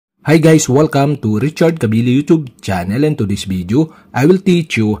Hi guys, welcome to Richard Cabile YouTube channel, and to this video, I will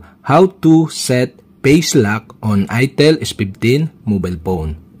teach you how to set face lock on itel S15 mobile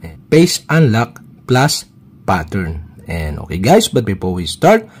phone. Face unlock plus pattern. And okay guys, but before we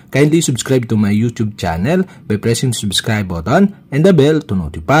start, kindly subscribe to my YouTube channel by pressing the subscribe button and the bell to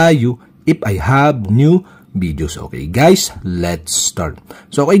notify you if I have new videos. Okay guys, let's start.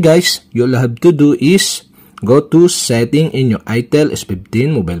 So okay guys, you'll have to do is go to setting in your itel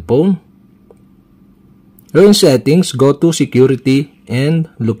S15 mobile phone. Here in settings, go to security and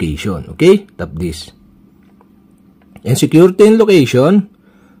location. Okay, tap this. In security and location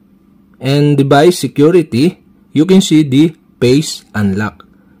and device security, you can see the face unlock.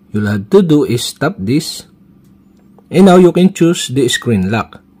 You'll have to do is tap this. And now you can choose the screen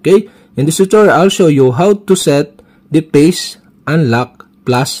lock. Okay, in this tutorial, I'll show you how to set the face unlock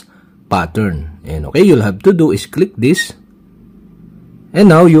plus pattern. And okay, you'll have to do is click this, and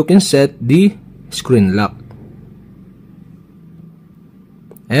now you can set the screen lock.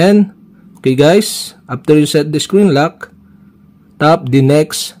 And okay guys, after you set the screen lock, tap the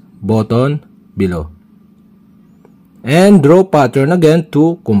next button below and draw pattern again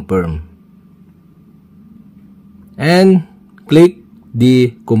to confirm, and click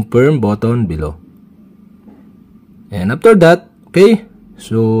the confirm button below. And after that, okay,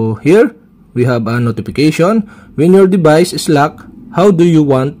 so here we have a notification. When your device is locked, how do you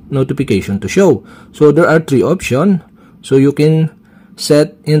want notification to show? So there are three options. So you can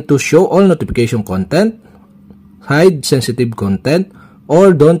set into show all notification content, hide sensitive content,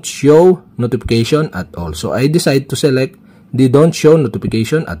 or don't show notification at all. So I decide to select the don't show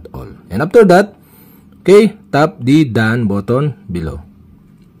notification at all. And after that, okay, tap the done button below.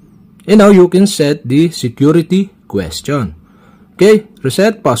 And now you can set the security question. Okay,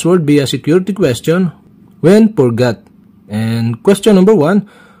 reset password via security question when forgot. And question number 1,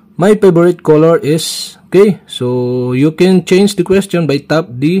 my favorite color is, okay, so you can change the question by tap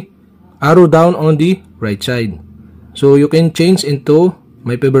the arrow down on the right side. So you can change into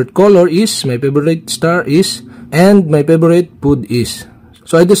my favorite color is, my favorite star is, and my favorite food is.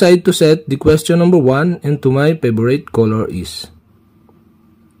 So I decide to set the question number 1 into my favorite color is.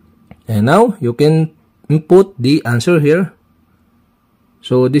 And now you can input the answer here.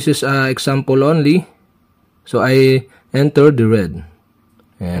 So this is an example only. So I enter the red.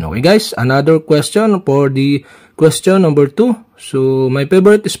 And okay guys, another question for the question number 2. So my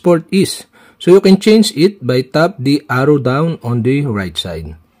favorite sport is. So you can change it by tap the arrow down on the right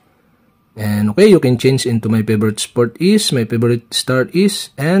side. And okay, you can change into my favorite sport is, my favorite star is,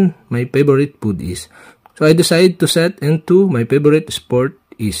 and my favorite food is. So I decide to set into my favorite sport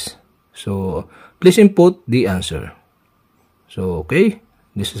is. So please input the answer. So okay,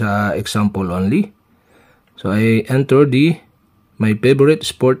 this is an example only. So I enter my favorite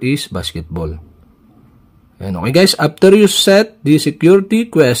sport is basketball. And okay guys, after you set the security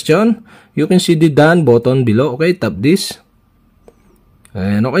question, you can see the done button below. Okay, tap this.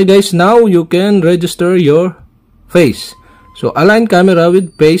 And okay guys, now you can register your face. So align camera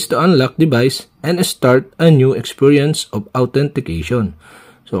with face to unlock device and start a new experience of authentication.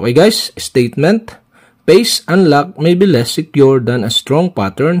 So okay guys, statement. Face unlock may be less secure than a strong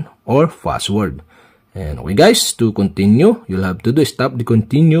pattern or password. And okay guys, to continue, you'll have to do is tap the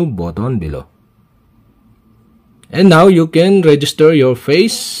continue button below. And now you can register your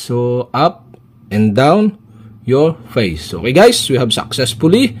face. So up and down your face. Okay guys, we have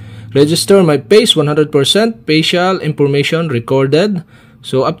successfully registered my face 100% facial information recorded.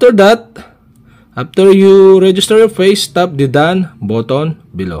 So after that, after you register your face, tap the done button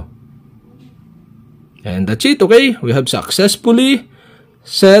below. And that's it. Okay, we have successfully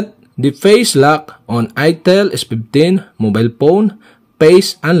set the face lock on itel S15 mobile phone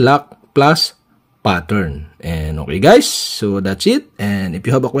face unlock plus pattern. And okay guys, so that's it. And if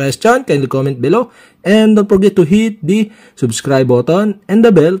you have a question, kindly comment below. And don't forget to hit the subscribe button and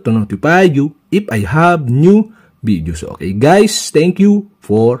the bell to notify you if I have new videos. Okay guys, thank you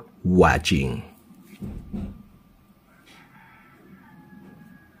for watching.